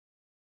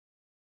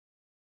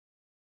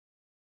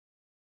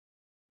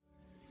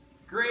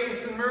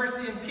Grace and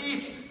mercy and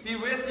peace be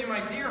with you,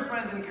 my dear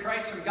friends in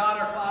Christ, from God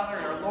our Father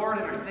and our Lord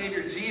and our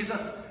Savior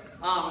Jesus.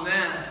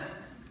 Amen.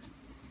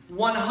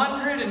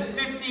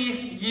 150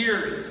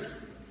 years.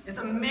 It's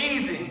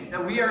amazing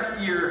that we are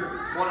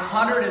here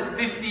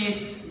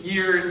 150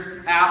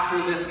 years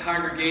after this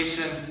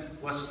congregation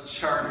was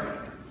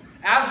chartered.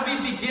 As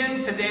we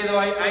begin today, though,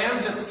 I am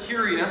just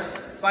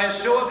curious, by a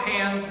show of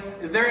hands,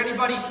 is there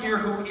anybody here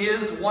who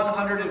is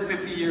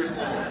 150 years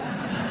old?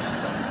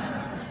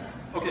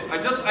 Okay, I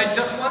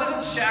just wanted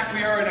to check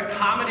we are an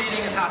accommodating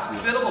and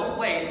hospitable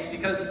place,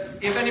 because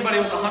if anybody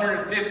was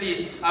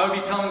 150, I would be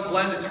telling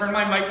Glenn to turn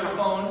my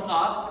microphone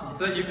up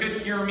so that you could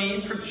hear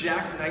me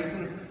project nice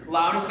and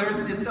loud and clear.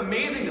 It's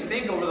amazing to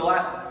think over the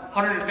last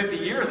 150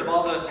 years of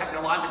all the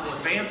technological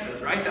advances,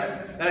 right?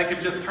 That I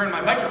could just turn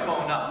my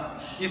microphone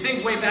up. You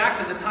think way back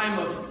to the time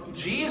of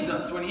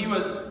Jesus when he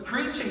was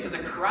preaching to the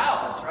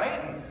crowds,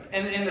 right?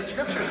 And the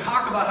scriptures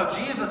talk about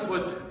how Jesus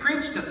would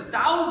preach to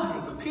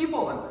thousands of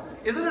people. And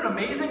isn't it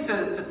amazing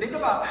to think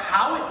about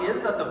how it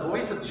is that the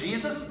voice of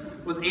Jesus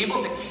was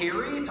able to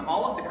carry to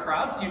all of the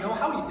crowds? Do you know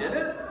how he did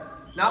it?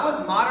 Not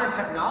with modern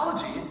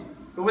technology,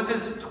 but with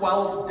his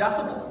 12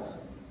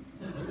 decibels.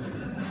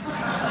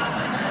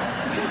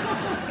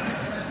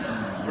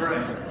 All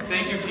right.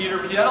 Thank you, Peter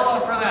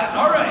Pietolo, for that.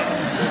 All right.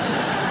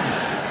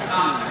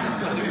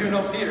 Those of you who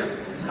know Peter.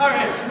 All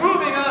right,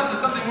 moving on to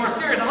something more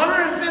serious.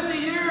 150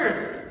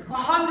 years.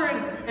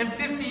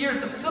 150 years.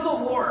 The Civil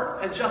War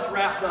had just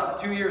wrapped up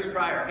 2 years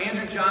prior.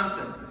 Andrew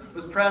Johnson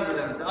was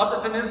president. The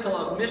Upper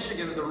Peninsula of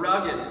Michigan is a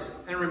rugged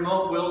and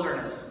remote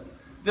wilderness.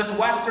 This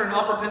western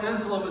Upper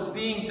Peninsula was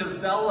being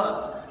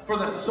developed for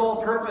the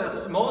sole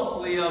purpose,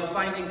 mostly, of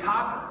finding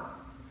copper.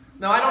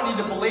 Now, I don't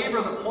need to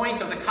belabor the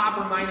point of the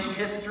copper mining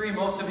history.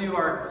 Most of you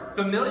are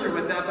familiar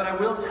with that, but I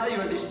will tell you,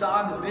 as you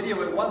saw in the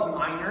video, it was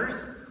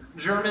miners,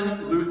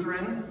 German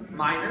Lutheran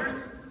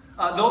miners.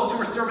 Those who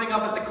were serving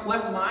up at the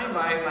Cliff Mine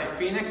by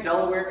Phoenix,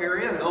 Delaware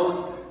area, and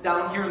those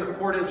down here in the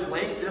Portage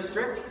Lake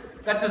District,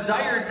 that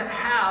desired to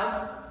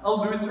have a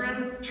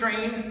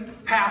Lutheran-trained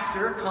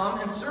pastor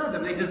come and serve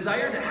them. They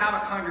desired to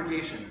have a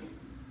congregation.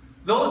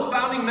 Those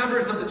founding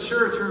members of the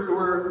church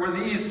were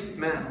these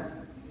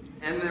men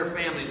and their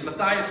families: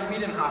 Matthias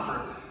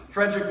Wiedenhofer,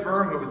 Frederick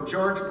Vermouth,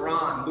 George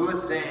Braun,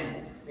 Louis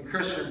Zane, and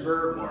Christian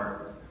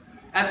Bergmore.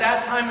 At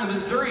that time, the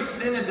Missouri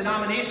Synod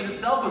denomination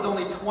itself was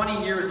only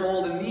 20 years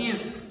old, and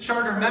these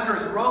charter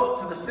members wrote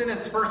to the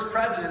Synod's first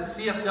president,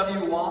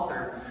 C.F.W.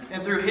 Walther,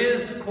 and through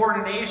his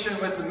coordination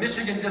with the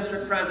Michigan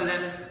District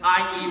President,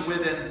 I.E.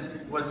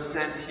 Wibben, was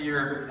sent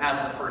here as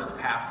the first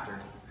pastor.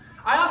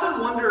 I often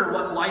wonder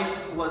what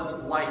life was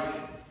like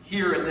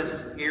here in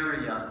this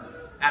area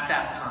at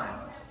that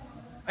time.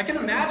 I can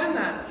imagine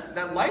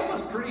that life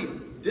was pretty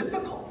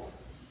difficult.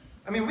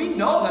 I mean, we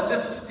know that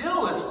this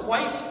still is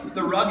quite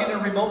the rugged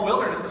and remote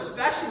wilderness,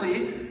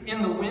 especially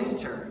in the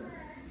winter.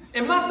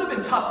 It must have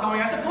been tough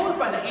going. I suppose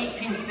by the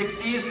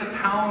 1860s, the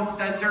town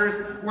centers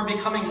were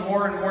becoming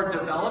more and more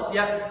developed,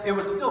 yet it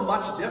was still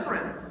much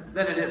different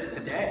than it is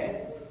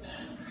today.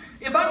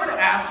 If I were to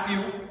ask you,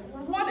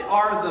 what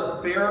are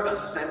the bare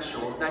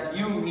essentials that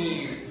you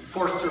need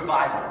for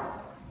survival?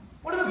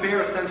 What are the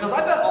bare essentials?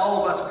 I bet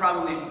all of us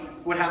probably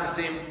would have the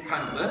same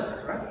kind of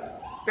list, right?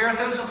 Bare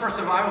essentials for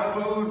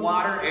survival: food,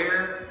 water,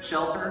 air,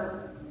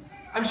 shelter.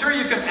 I'm sure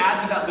you could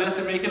add to that list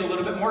and make it a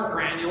little bit more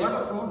granular,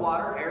 but food,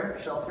 water, air,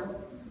 shelter.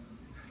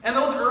 And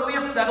those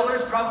earliest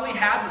settlers probably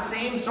had the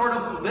same sort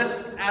of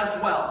list as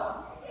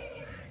well.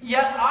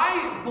 Yet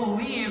I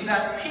believe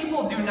that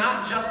people do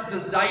not just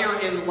desire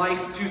in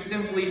life to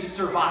simply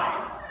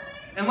survive.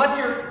 Unless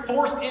you're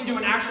forced into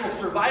an actual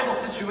survival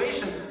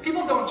situation,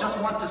 people don't just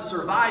want to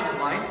survive in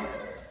life.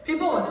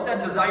 People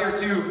instead desire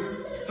to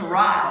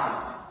thrive.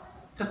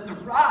 To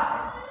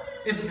thrive.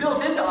 It's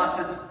built into us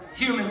as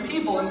human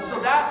people, and so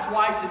that's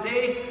why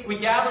today we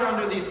gather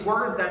under these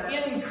words that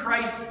in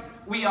Christ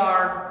we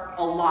are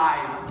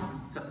alive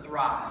to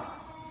thrive.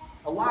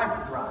 Alive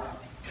to thrive.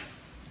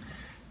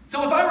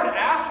 So if I were to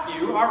ask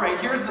you, all right,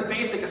 here's the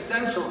basic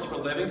essentials for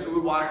living: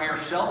 food, water, air,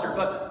 shelter,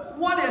 but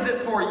what is it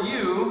for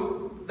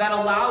you that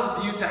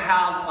allows you to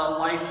have a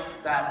life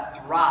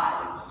that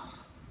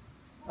thrives?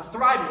 A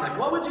thriving life.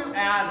 What would you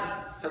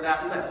add to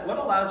that list? What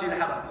allows you to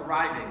have a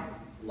thriving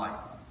life?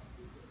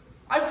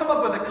 I've come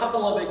up with a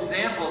couple of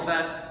examples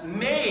that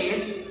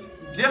may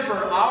differ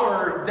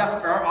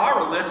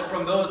our list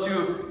from those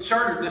who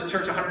chartered this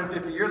church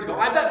 150 years ago.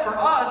 I bet for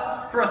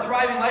us, for a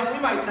thriving life, we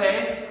might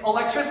say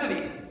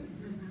electricity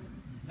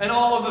and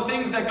all of the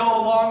things that go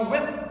along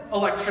with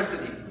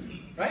electricity,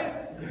 right?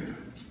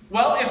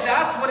 Well, if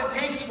that's what it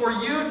takes for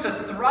you to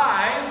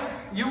thrive,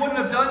 you wouldn't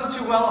have done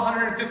too well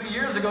 150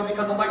 years ago,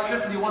 because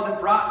electricity wasn't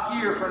brought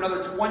here for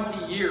another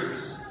 20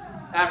 years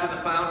after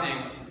the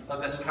founding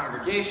of this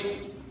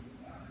congregation.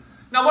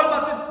 Now, what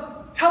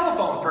about the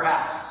telephone,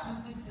 perhaps?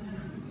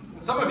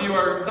 Some of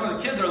the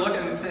kids are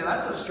looking and saying,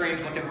 that's a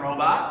strange looking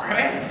robot,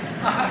 right?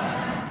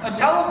 A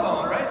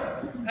telephone,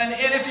 right? And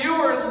if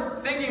you were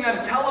thinking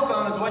that a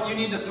telephone is what you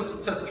need to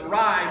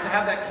thrive, to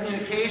have that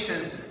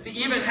communication, to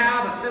even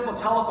have a simple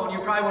telephone, you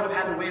probably would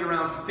have had to wait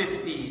around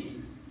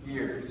 50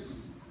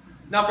 years.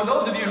 Now, for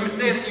those of you who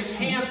say that you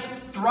can't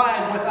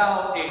thrive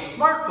without a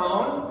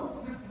smartphone,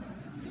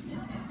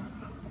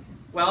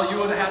 well, you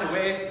would have had to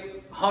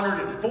wait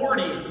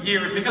 140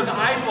 years because the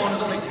iPhone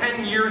is only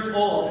 10 years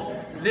old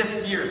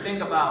this year.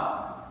 Think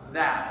about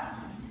that.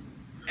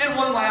 And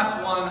one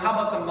last one, how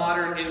about some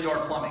modern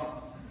indoor plumbing,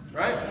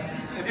 right?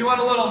 If you want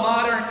a little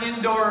modern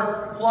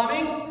indoor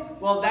plumbing,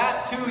 well,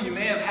 that too, you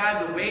may have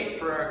had to wait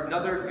for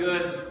another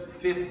good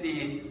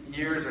 50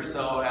 years or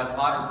so, as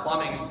modern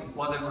plumbing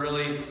wasn't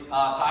really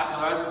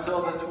popularized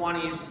until the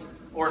 20s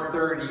or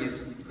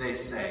 30s, they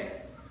say.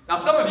 Now,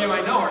 some of you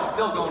I know are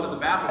still going to the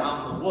bathroom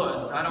out in the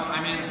woods.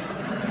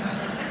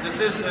 This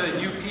is the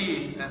UP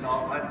and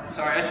all.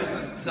 Sorry, I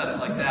shouldn't have said it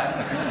like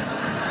that.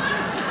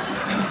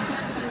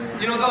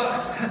 You know,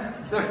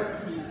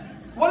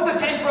 what does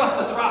it take for us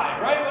to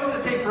thrive, right? What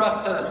does it take for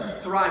us to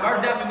thrive? Our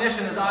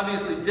definition is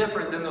obviously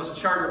different than those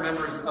charter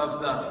members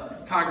of the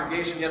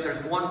congregation, yet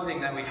there's one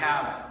thing that we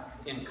have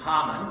in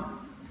common.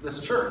 It's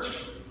this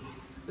church.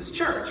 This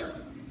church.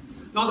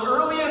 Those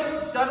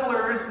earliest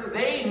settlers,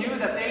 they knew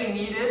that they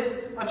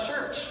needed a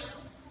church.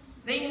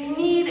 They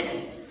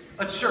needed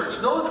a church.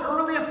 Those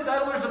earliest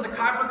settlers of the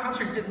Copper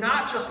Country did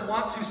not just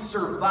want to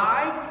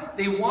survive,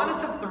 they wanted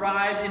to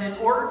thrive, and in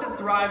order to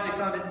thrive, they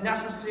found it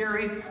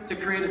necessary to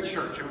create a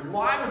church. And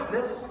why was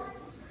this?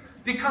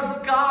 Because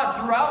God,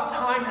 throughout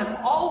time, has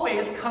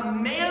always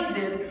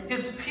commanded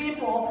His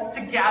people to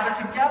gather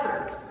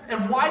together.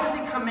 And why does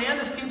He command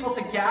His people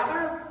to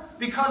gather?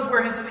 Because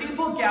where His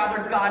people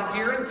gather, God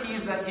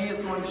guarantees that He is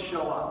going to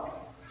show up.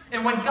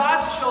 And when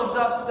God shows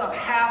up, stuff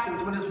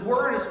happens. When His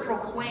Word is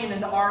proclaimed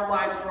into our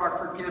lives for our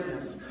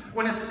forgiveness.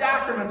 When His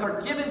sacraments are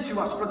given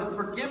to us for the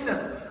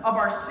forgiveness of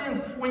our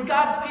sins. When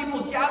God's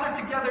people gather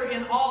together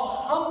in all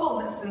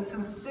humbleness and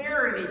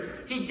sincerity,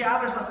 He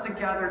gathers us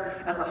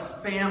together as a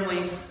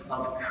family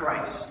of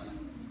Christ.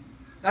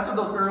 That's what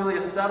those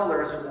earliest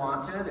settlers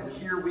wanted, and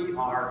here we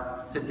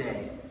are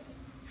today.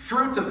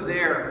 Fruit of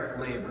their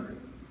labor.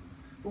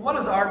 But what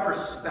is our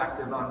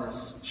perspective on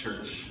this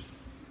church?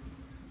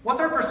 What's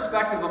our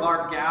perspective of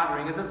our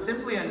gathering? Is it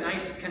simply a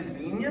nice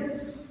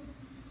convenience?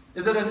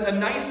 Is it a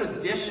nice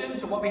addition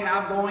to what we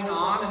have going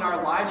on in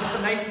our lives? Just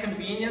a nice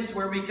convenience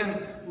where we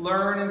can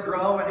learn and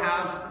grow and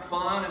have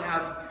fun and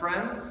have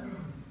friends?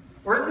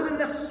 Or is it a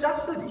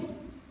necessity?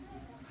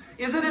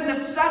 Is it a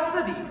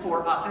necessity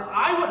for us? And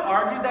I would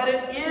argue that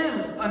it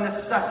is a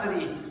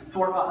necessity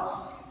for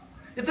us.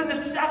 It's a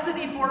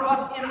necessity for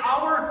us in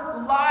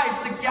our lives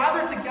to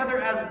gather together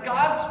as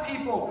God's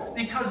people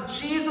because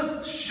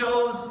Jesus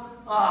shows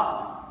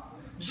up.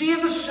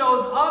 Jesus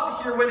shows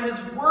up here when His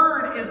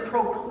Word is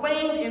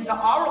proclaimed into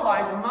our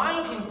lives,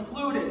 mine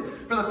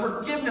included, for the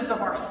forgiveness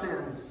of our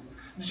sins.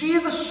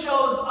 Jesus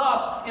shows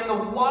up in the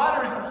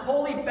waters of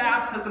holy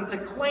baptism to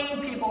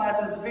claim people as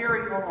His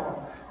very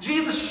own.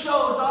 Jesus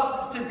shows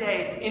up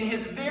today in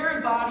His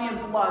very body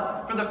and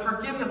blood for the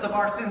forgiveness of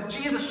our sins.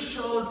 Jesus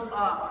shows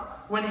up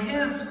when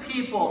His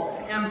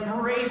people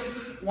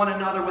embrace one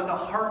another with a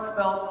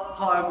heartfelt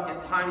hug in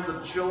times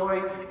of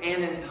joy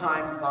and in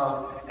times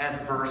of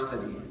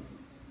adversity.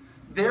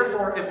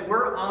 Therefore, if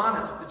we're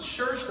honest, the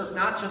church does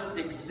not just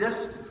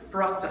exist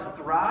for us to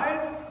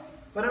thrive,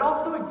 but it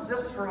also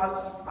exists for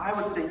us, I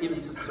would say,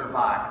 even to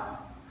survive.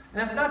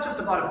 And it's not just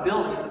about a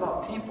building, it's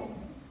about people.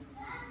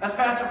 As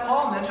Pastor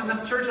Paul mentioned,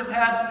 this church has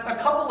had a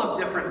couple of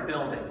different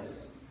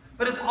buildings.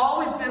 But it's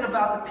always been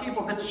about the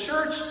people. The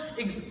church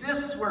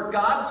exists where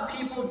God's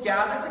people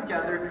gather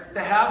together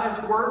to have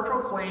His Word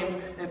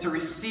proclaimed and to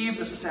receive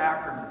the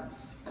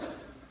sacraments.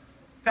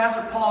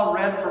 Pastor Paul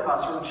read for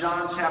us from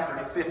John chapter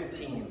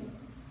 15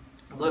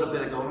 a little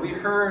bit ago. And we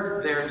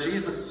heard there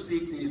Jesus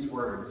speak these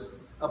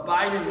words.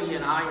 Abide in me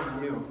and I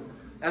in you.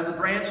 As the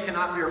branch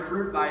cannot bear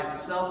fruit by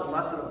itself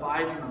unless it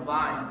abides in the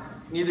vine,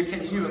 neither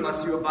can you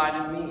unless you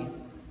abide in me.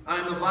 I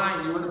am the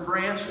vine, you are the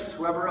branches.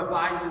 Whoever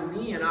abides in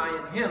me and I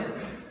in him,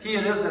 he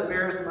it is that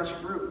bears much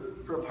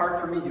fruit. For apart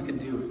from me, you can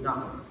do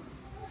nothing.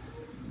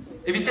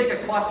 If you take a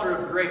cluster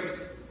of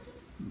grapes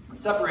and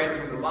separate it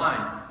from the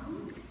vine,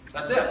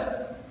 that's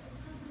it.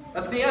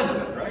 That's the end of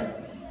it, right?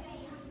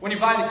 When you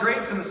buy the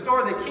grapes in the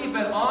store, they keep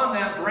it on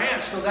that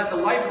branch so that the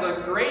life of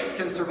the grape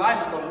can survive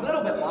just a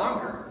little bit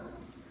longer.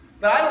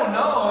 But I don't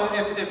know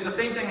if the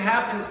same thing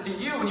happens to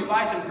you when you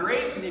buy some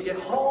grapes and you get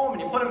home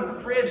and you put them in the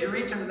fridge, you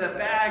reach into that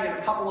bag and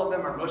a couple of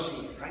them are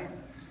mushy, right?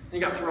 And you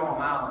got to throw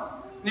them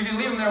out. And if you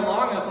leave them there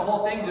long enough, the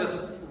whole thing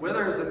just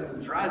withers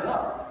and dries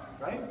up,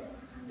 right?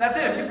 That's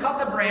it. If you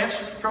cut the branch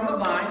from the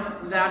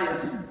vine, that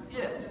is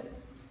it.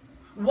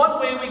 One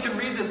way we can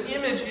read this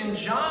image in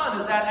John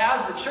is that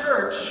as the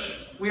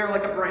church, we are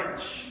like a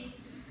branch.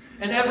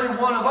 And every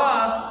one of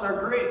us are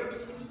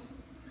grapes.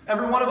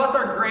 Every one of us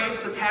are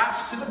grapes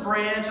attached to the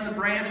branch, and the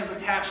branch is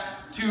attached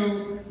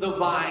to the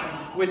vine,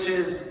 which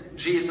is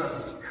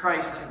Jesus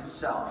Christ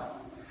Himself.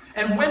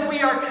 And when we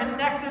are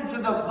connected to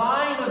the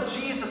vine of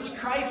Jesus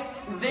Christ,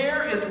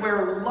 there is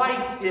where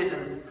life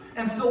is.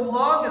 And so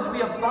long as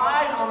we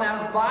abide on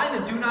that vine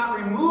and do not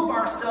remove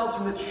ourselves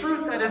from the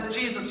truth that is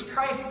Jesus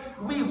Christ,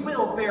 we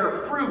will bear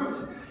fruit.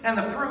 And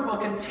the fruit will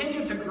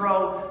continue to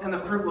grow, and the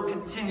fruit will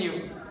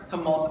continue to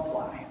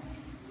multiply.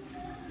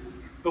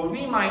 But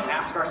we might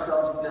ask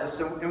ourselves this,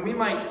 and we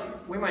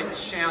might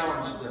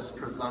challenge this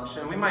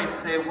presumption. We might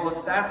say, well,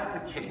 if that's the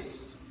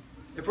case,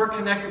 if we're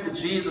connected to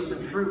Jesus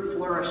and fruit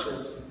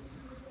flourishes,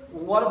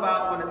 what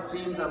about when it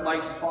seems that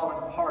life's falling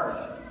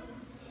apart?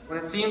 When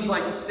it seems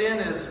like sin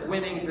is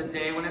winning the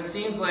day, when it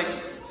seems like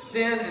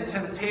sin and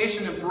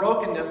temptation and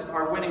brokenness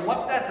are winning,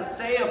 what's that to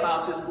say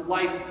about this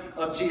life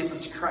of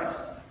Jesus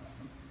Christ?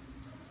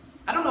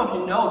 I don't know if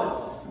you know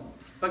this,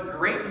 but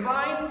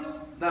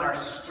grapevines that are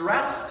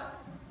stressed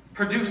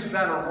produce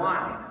better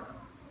wine.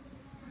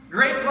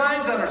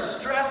 Grapevines that are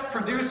stressed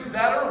produce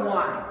better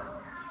wine.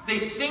 They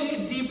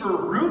sink deeper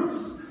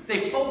roots.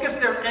 They focus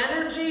their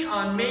energy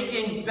on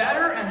making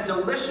better and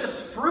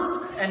delicious fruit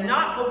and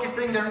not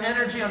focusing their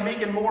energy on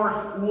making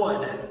more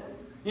wood.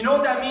 You know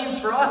what that means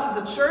for us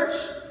as a church?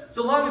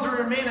 So long as we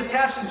remain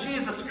attached to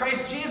Jesus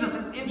Christ, Jesus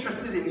is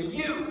interested in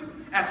you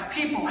as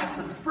people, as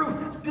the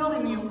fruit, as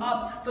building you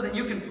up so that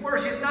you can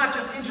flourish. He's not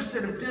just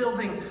interested in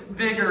building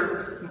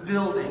bigger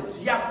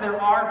buildings. Yes, there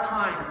are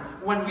times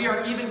when we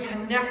are even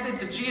connected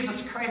to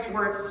Jesus Christ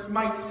where it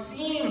might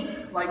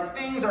seem like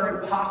things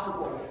are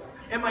impossible.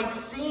 It might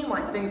seem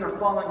like things are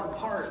falling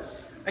apart.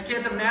 I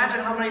can't imagine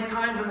how many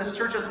times in this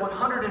church's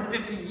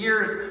 150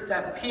 years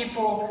that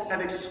people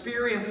have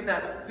experienced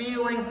that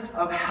feeling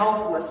of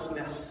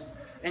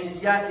helplessness. And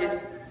yet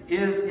it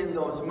is in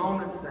those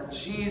moments that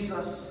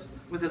Jesus,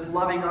 with his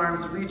loving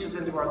arms, reaches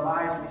into our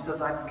lives and he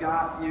says, I've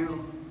got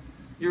you.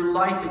 Your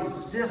life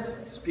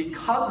exists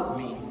because of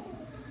me.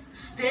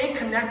 Stay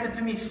connected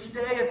to me.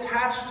 Stay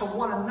attached to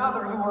one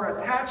another who are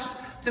attached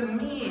to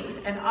me,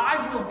 and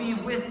I will be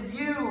with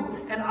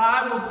you, and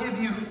I will give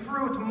you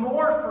fruit,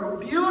 more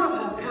fruit,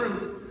 beautiful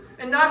fruit.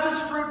 And not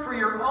just fruit for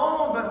your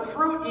own, but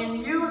fruit in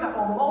you that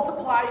will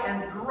multiply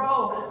and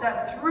grow,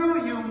 that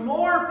through you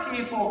more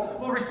people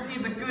will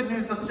receive the good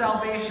news of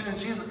salvation in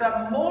Jesus,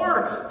 that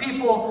more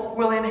people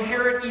will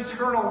inherit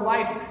eternal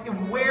life,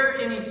 and where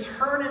in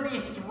eternity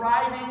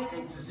thriving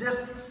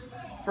exists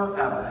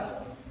forever.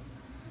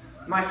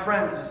 My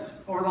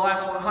friends, over the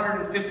last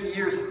 150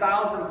 years,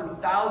 thousands and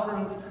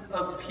thousands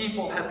of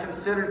people have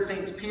considered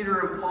Saints Peter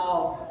and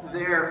Paul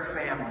their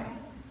family.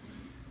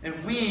 And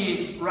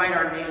we write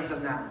our names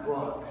in that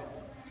book.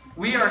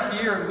 We are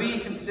here and we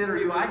consider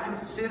you. I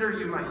consider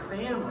you my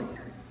family,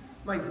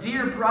 my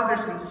dear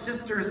brothers and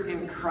sisters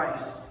in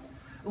Christ.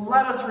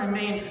 Let us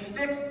remain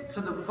fixed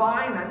to the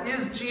vine that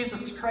is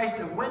Jesus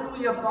Christ. And when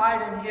we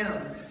abide in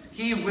him,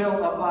 he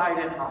will abide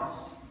in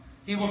us.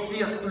 He will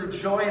see us through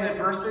joy and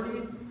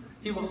adversity.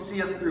 He will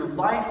see us through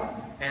life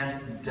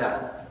and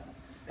death.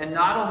 And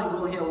not only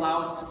will he allow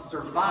us to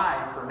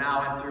survive for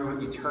now and through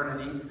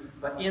eternity,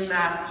 but in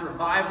that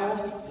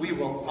survival, we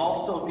will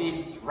also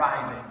be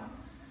thriving.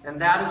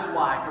 And that is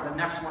why, for the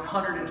next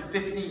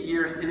 150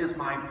 years, it is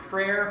my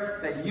prayer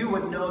that you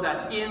would know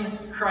that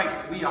in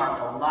Christ we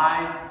are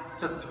alive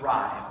to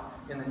thrive.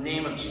 In the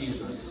name of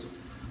Jesus,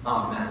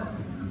 amen.